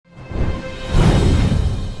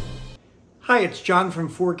Hi, it's John from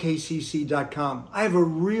 4kcc.com. I have a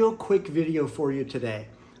real quick video for you today.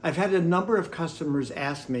 I've had a number of customers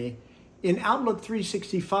ask me, in Outlook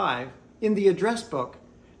 365, in the address book,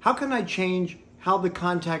 how can I change how the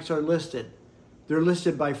contacts are listed? They're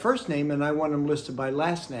listed by first name and I want them listed by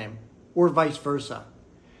last name, or vice versa.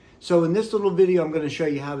 So in this little video, I'm going to show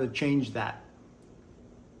you how to change that.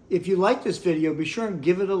 If you like this video, be sure and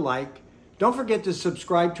give it a like. Don't forget to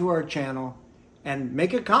subscribe to our channel and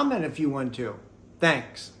make a comment if you want to.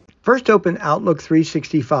 Thanks. First, open Outlook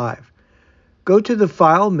 365. Go to the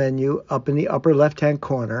File menu up in the upper left-hand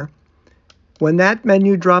corner. When that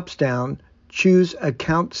menu drops down, choose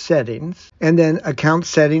Account Settings, and then Account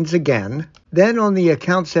Settings again. Then on the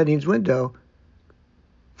Account Settings window,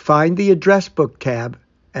 find the Address Book tab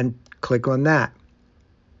and click on that.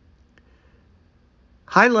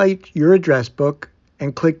 Highlight your address book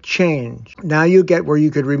and click Change. Now you get where you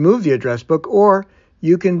could remove the address book, or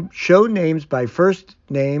you can show names by first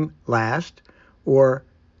name last or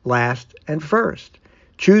last and first.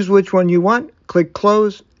 Choose which one you want, click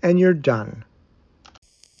Close, and you're done.